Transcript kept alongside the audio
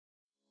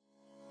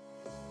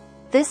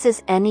This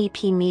is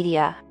NEP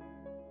Media.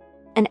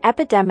 An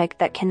epidemic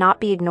that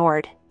cannot be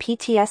ignored,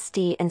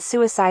 PTSD and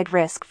suicide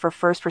risk for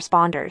first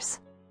responders.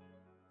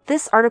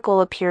 This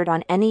article appeared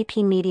on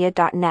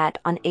nepmedia.net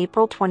on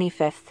April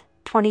 25,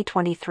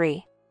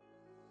 2023.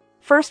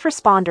 First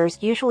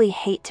responders usually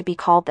hate to be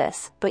called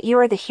this, but you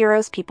are the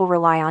heroes people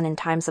rely on in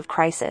times of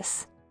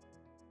crisis.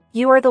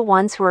 You are the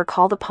ones who are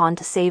called upon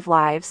to save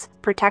lives,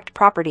 protect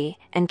property,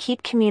 and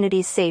keep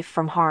communities safe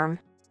from harm.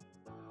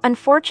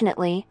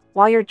 Unfortunately,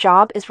 while your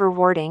job is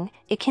rewarding,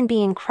 it can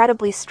be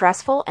incredibly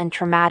stressful and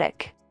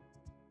traumatic.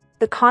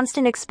 The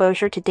constant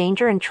exposure to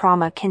danger and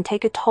trauma can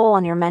take a toll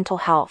on your mental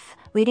health,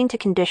 leading to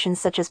conditions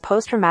such as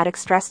post-traumatic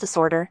stress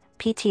disorder,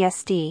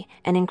 PTSD,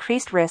 and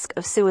increased risk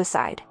of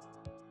suicide.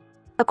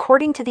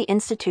 According to the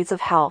Institutes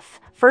of Health,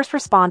 first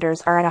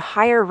responders are at a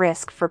higher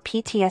risk for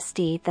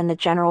PTSD than the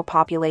general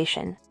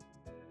population.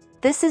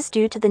 This is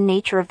due to the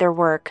nature of their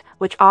work,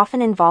 which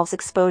often involves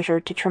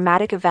exposure to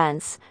traumatic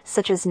events,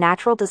 such as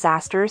natural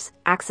disasters,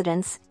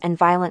 accidents, and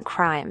violent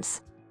crimes.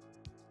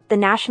 The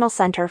National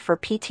Center for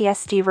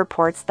PTSD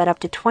reports that up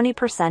to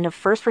 20% of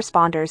first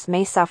responders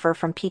may suffer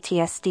from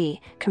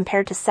PTSD,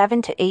 compared to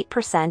 7 to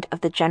 8%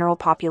 of the general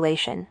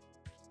population.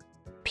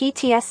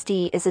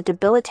 PTSD is a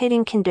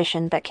debilitating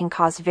condition that can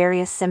cause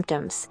various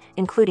symptoms,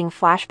 including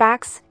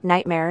flashbacks,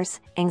 nightmares,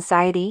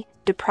 anxiety,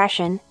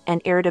 depression,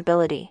 and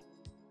irritability.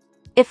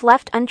 If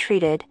left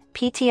untreated,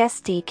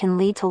 PTSD can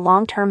lead to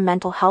long-term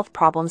mental health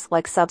problems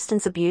like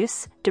substance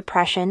abuse,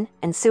 depression,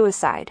 and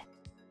suicide.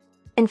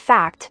 In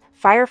fact,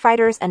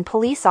 firefighters and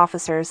police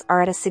officers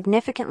are at a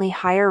significantly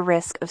higher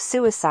risk of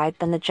suicide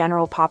than the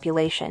general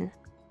population.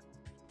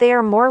 They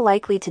are more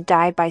likely to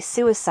die by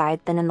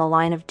suicide than in the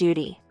line of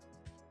duty.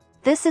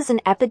 This is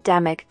an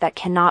epidemic that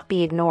cannot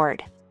be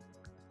ignored.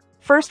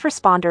 First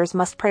responders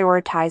must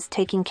prioritize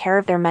taking care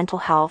of their mental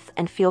health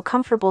and feel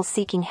comfortable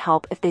seeking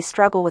help if they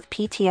struggle with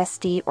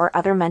PTSD or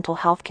other mental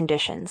health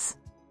conditions.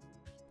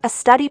 A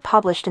study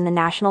published in the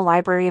National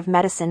Library of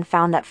Medicine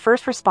found that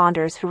first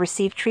responders who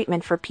received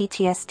treatment for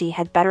PTSD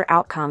had better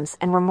outcomes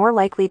and were more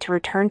likely to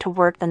return to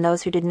work than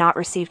those who did not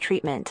receive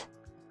treatment.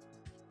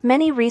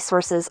 Many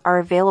resources are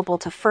available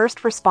to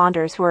first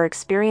responders who are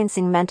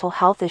experiencing mental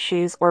health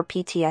issues or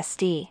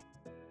PTSD.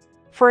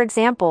 For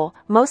example,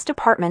 most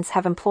departments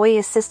have employee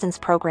assistance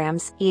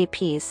programs,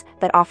 EAPs,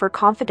 that offer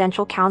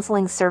confidential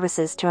counseling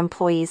services to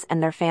employees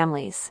and their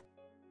families.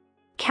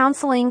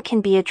 Counseling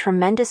can be a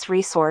tremendous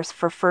resource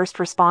for first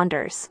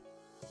responders.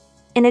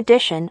 In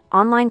addition,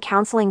 online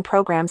counseling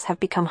programs have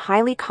become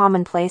highly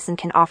commonplace and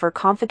can offer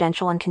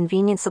confidential and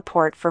convenient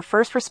support for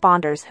first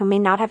responders who may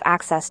not have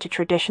access to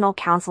traditional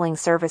counseling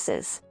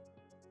services.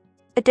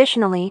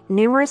 Additionally,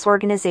 numerous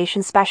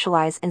organizations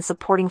specialize in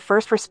supporting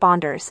first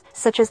responders,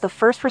 such as the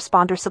First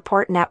Responder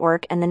Support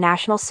Network and the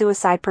National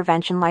Suicide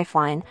Prevention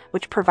Lifeline,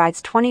 which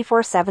provides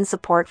 24/7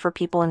 support for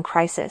people in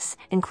crisis,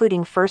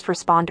 including first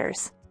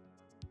responders.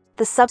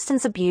 The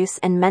Substance Abuse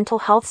and Mental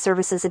Health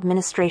Services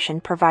Administration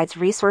provides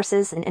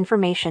resources and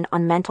information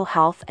on mental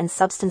health and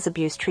substance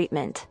abuse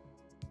treatment.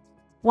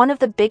 One of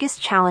the biggest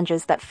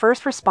challenges that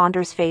first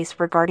responders face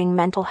regarding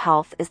mental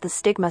health is the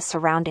stigma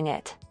surrounding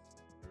it.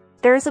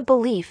 There is a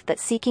belief that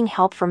seeking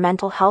help for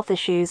mental health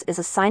issues is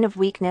a sign of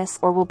weakness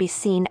or will be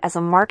seen as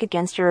a mark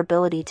against your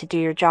ability to do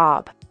your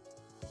job.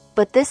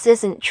 But this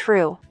isn't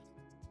true.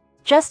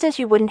 Just as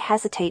you wouldn't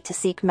hesitate to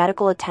seek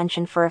medical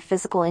attention for a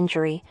physical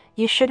injury,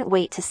 you shouldn't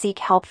wait to seek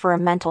help for a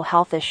mental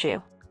health issue.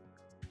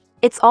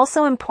 It's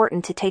also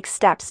important to take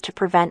steps to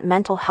prevent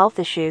mental health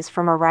issues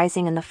from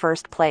arising in the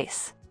first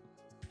place.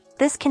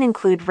 This can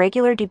include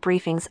regular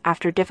debriefings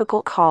after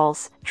difficult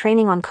calls,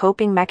 training on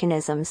coping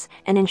mechanisms,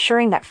 and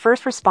ensuring that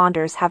first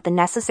responders have the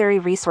necessary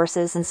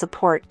resources and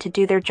support to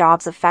do their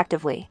jobs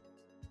effectively.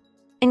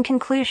 In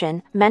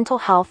conclusion, mental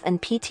health and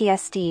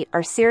PTSD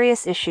are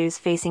serious issues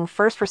facing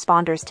first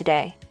responders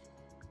today.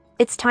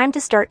 It's time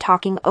to start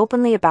talking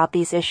openly about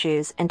these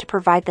issues and to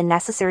provide the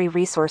necessary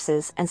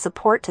resources and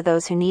support to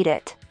those who need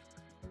it.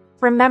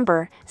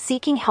 Remember,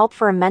 seeking help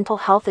for a mental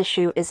health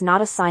issue is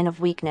not a sign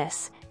of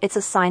weakness, it's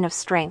a sign of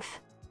strength.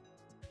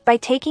 By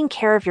taking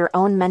care of your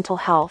own mental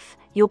health,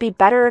 you'll be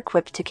better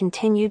equipped to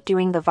continue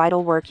doing the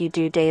vital work you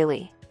do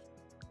daily.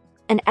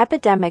 An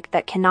epidemic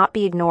that cannot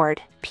be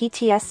ignored,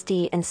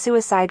 PTSD and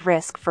suicide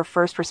risk for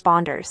first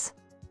responders.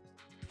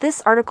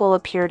 This article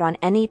appeared on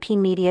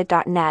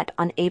nepmedia.net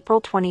on April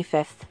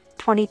 25,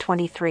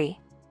 2023.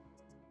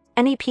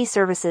 NEP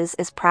Services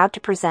is proud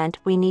to present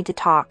We Need to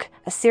Talk,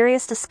 a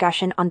serious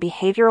discussion on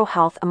behavioral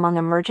health among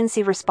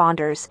emergency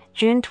responders,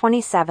 June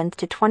 27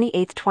 to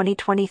 28,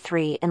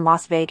 2023 in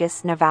Las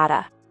Vegas,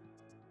 Nevada.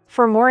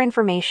 For more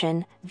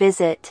information,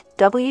 visit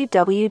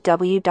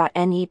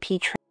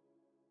www.neptraining.com.